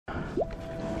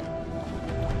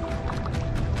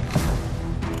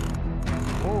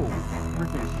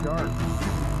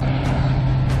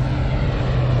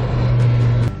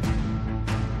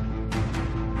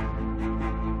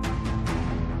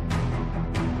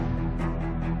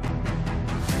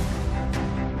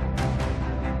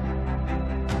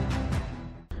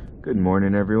Good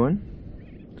morning, everyone.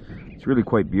 It's really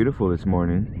quite beautiful this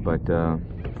morning, but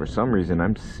for some reason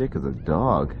I'm sick as a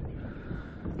dog.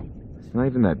 It's not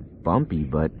even that bumpy,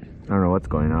 but I don't know what's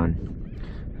going on.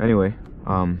 Anyway,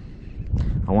 I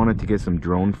wanted to get some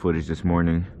drone footage this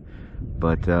morning,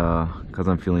 but because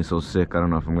I'm feeling so sick, I don't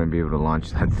know if I'm going to be able to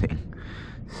launch that thing.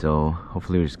 So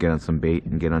hopefully we'll just get on some bait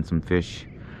and get on some fish.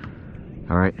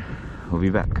 Alright, we'll be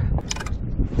back.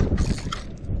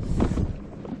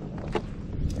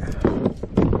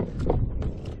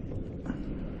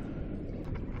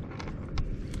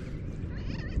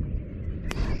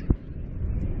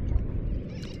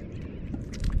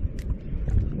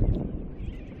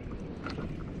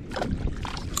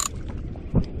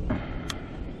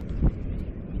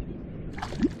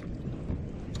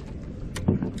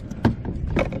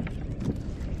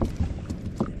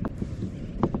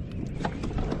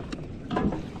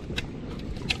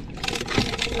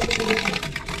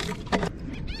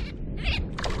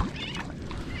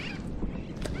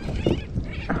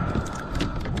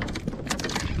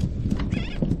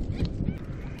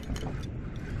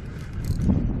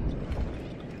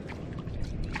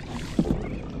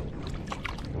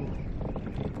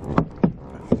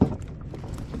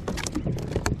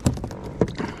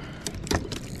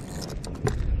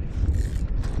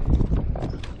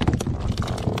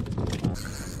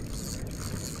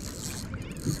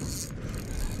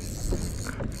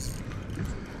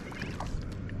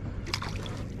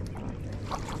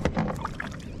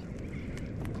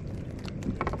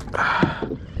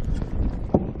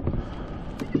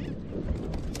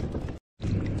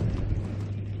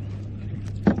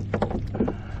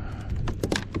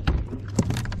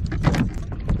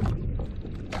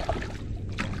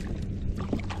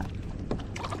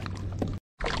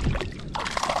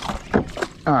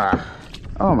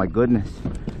 Oh my goodness.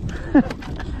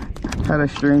 Had a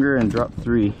stringer and dropped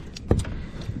 3.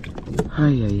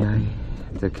 Ay ay ay.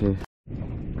 It's okay.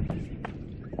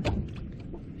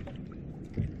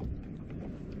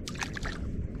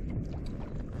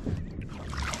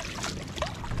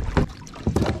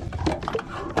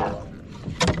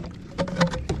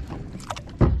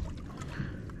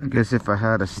 I guess if I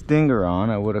had a stinger on,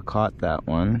 I would have caught that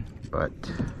one, but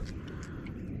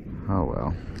oh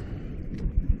well.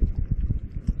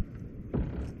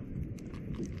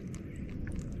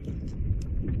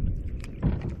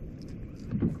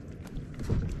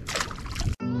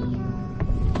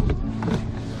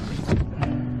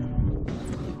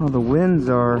 Well, the winds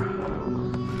are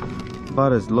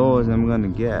about as low as I'm gonna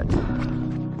get,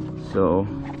 so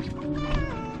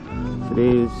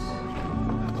today's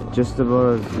just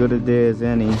about as good a day as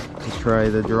any to try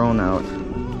the drone out.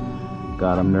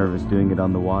 God, I'm nervous doing it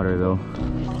on the water though.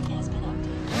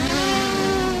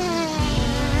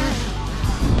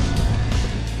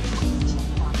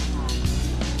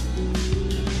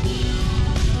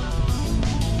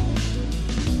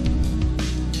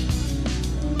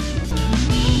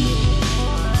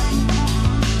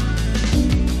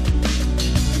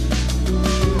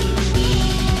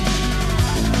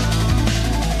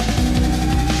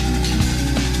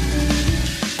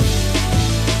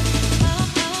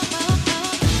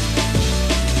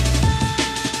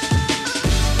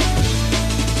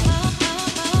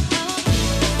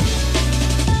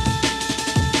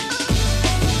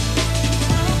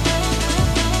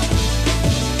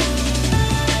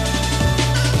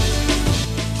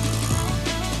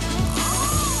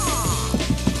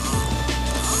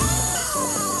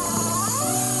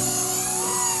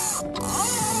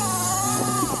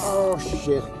 Oh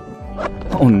shit.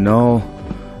 Oh no.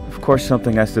 Of course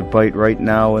something has to bite right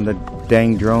now when the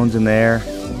dang drone's in the air.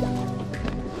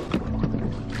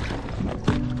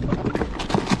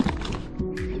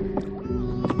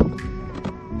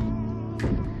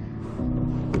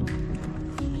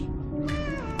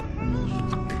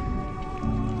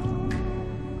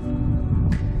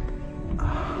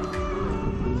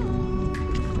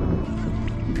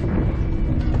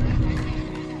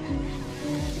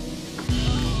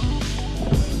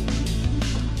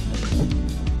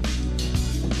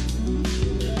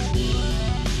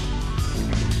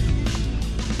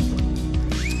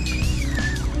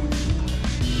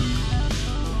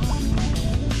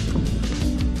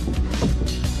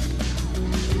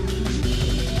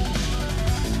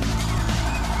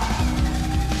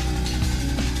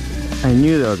 I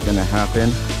knew that was gonna happen.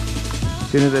 As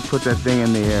soon as I put that thing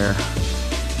in the air,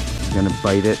 I'm gonna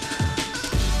bite it.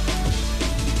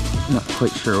 Not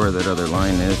quite sure where that other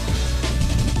line is.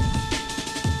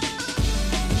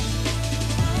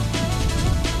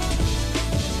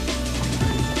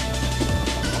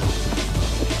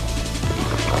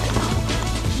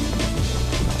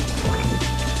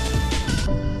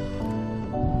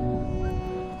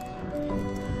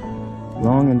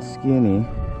 and skinny.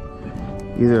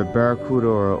 Either a barracuda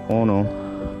or an ono.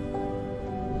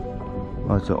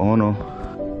 Oh, it's an ono.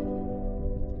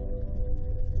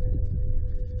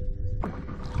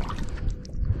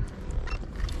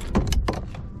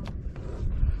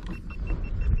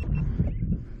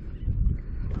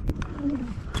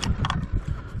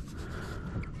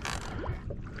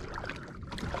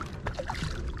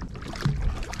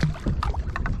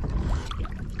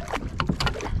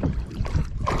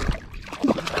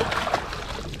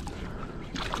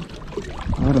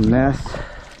 What a mess.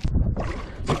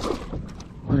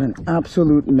 What an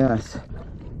absolute mess.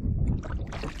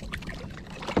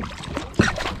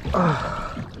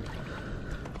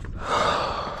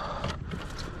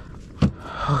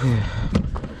 Okay.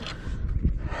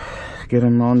 Get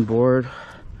him on board.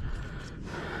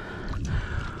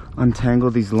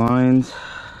 Untangle these lines.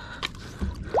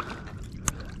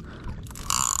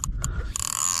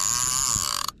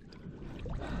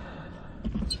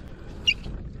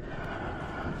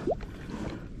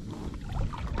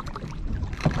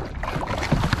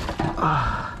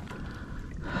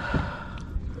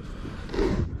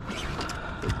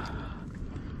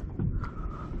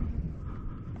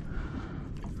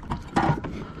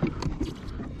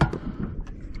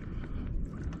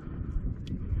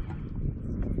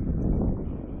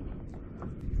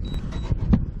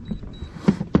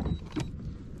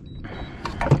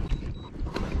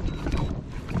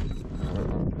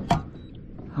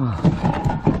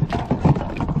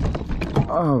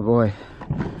 Oh boy,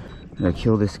 I'm gonna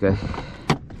kill this guy.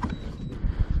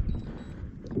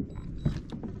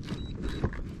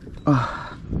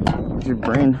 Oh, where's your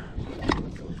brain?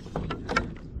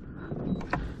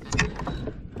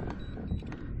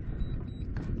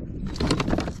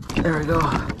 There we go.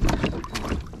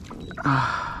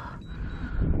 Oh,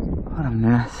 what a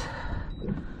mess.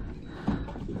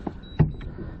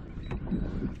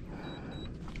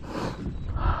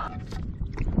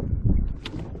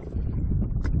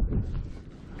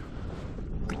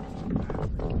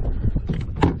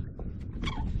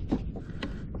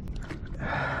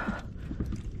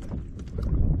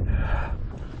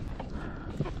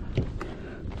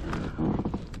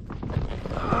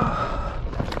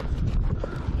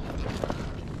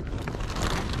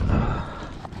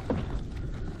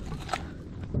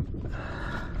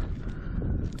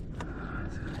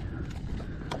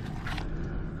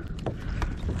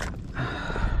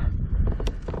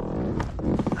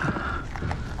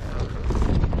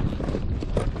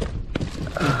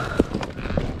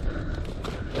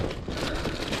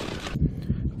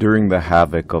 During the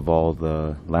havoc of all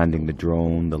the landing the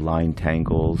drone, the line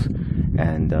tangles,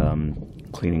 and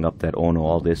cleaning up that ono,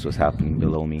 all this was happening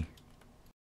below me.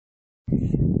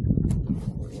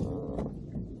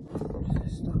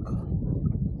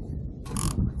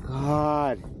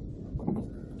 God.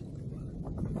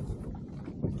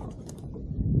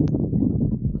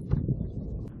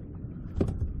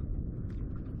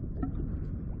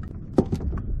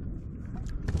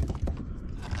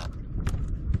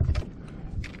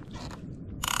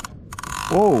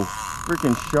 Whoa,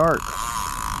 freaking shark.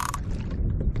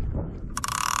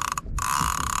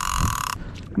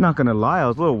 I'm not gonna lie, I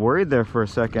was a little worried there for a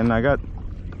second. I got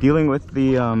dealing with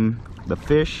the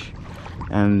fish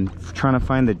and trying to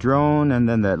find the drone, and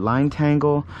then that line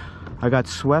tangle. I got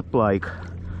swept like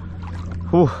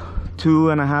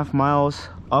 2.5 miles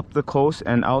up the coast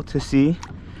and out to sea.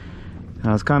 And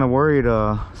I was kind of worried,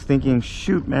 thinking,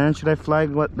 shoot man, should I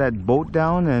flag that boat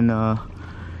down and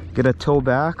get a tow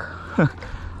back?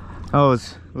 I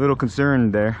was a little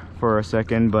concerned there for a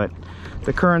second, but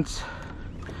the currents,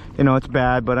 you know, it's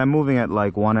bad, but I'm moving at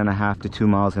like 1.5 to 2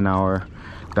 miles an hour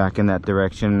back in that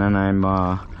direction, and I'm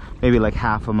maybe like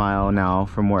half a mile now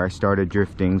from where I started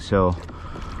drifting, so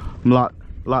I'm a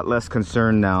lot less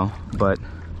concerned now, but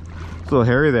it's a little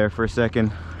hairy there for a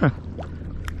second.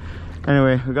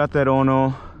 Anyway, we got that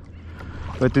ono.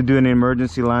 We have to do an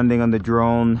emergency landing on the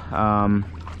drone.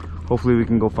 Hopefully we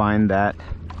can go find that.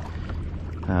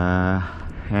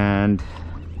 And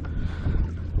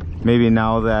maybe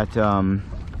now that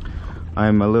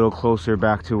I'm a little closer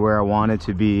back to where I wanted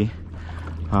to be,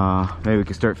 maybe we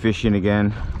can start fishing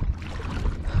again.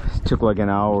 It took like an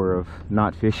hour of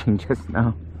not fishing just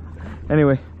now.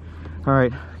 Anyway, all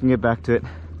right, I can get back to it.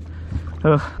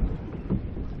 Ugh.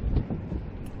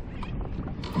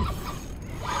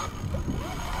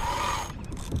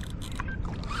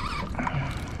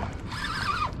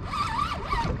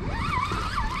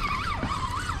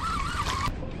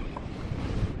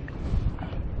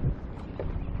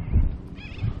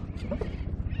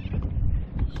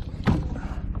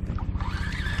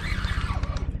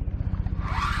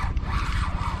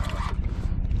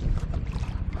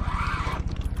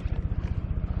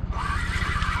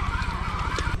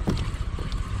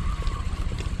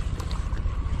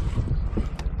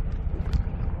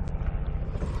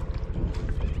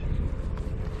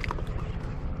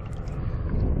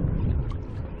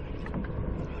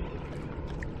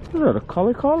 that,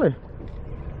 a collie?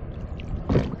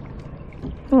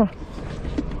 Huh.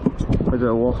 There's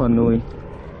a Wahanui.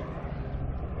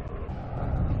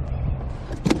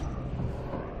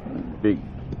 Big.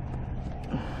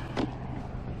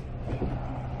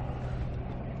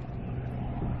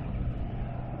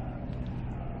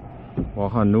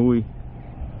 Wahanui.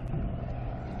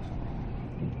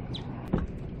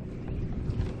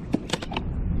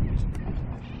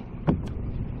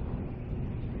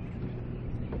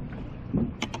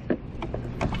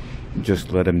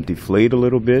 Just let him deflate a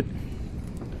little bit.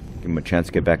 Give him a chance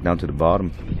to get back down to the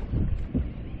bottom.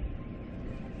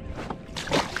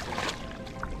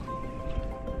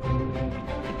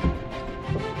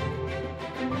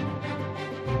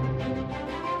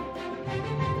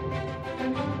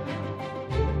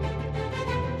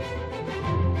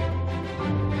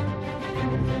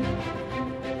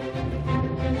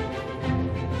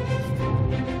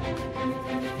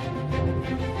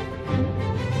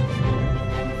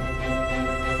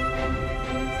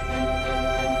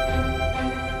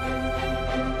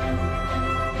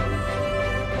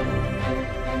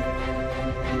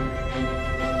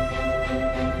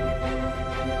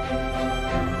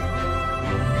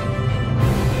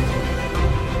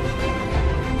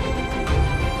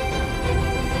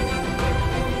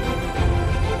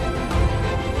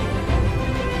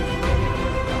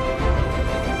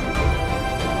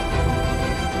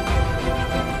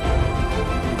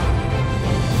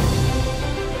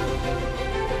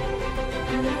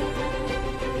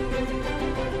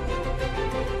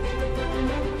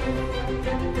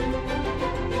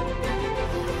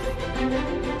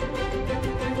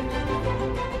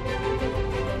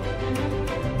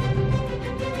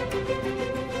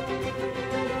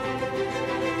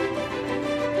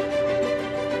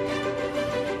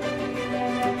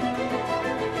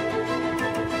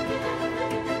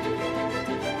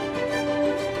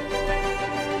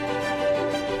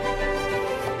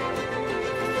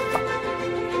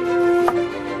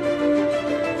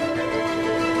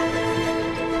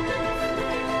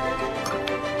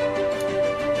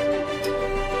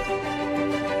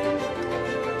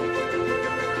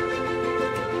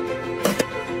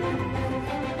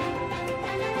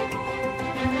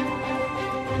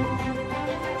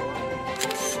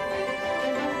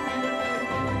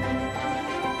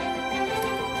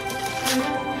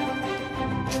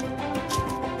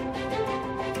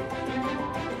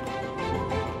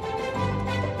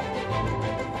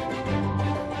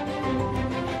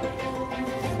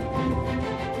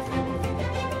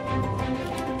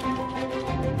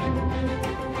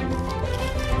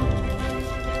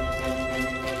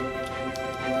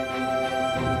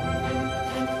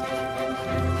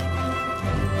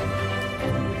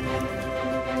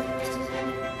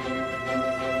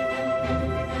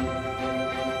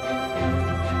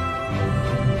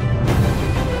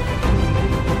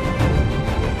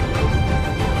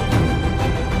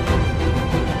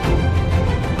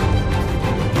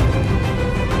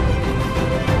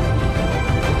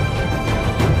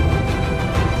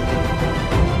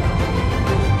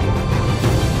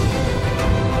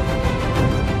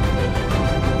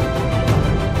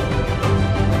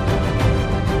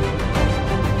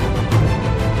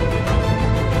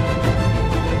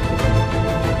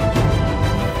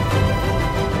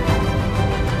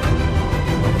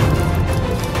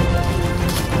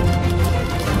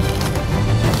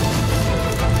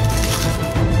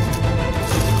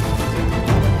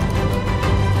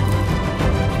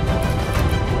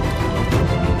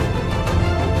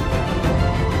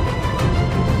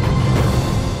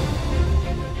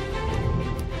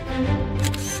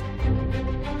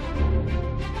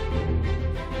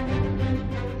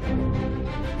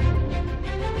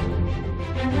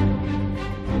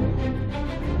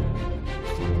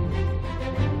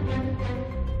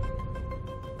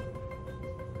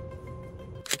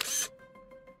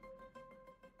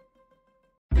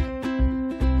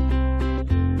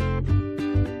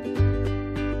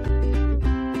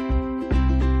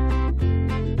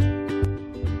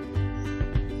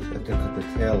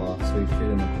 tail off so you fit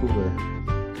in the cooler.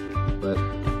 But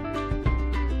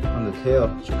on the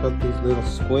tail, check out these little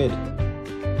squid.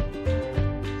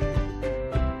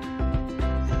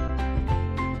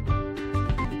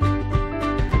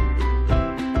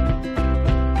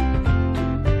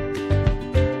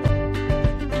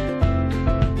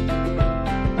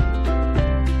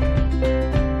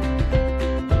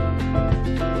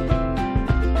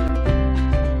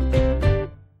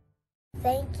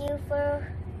 Thank you for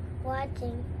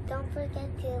watching. Don't forget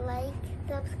to like,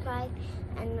 subscribe,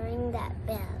 and ring that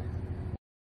bell.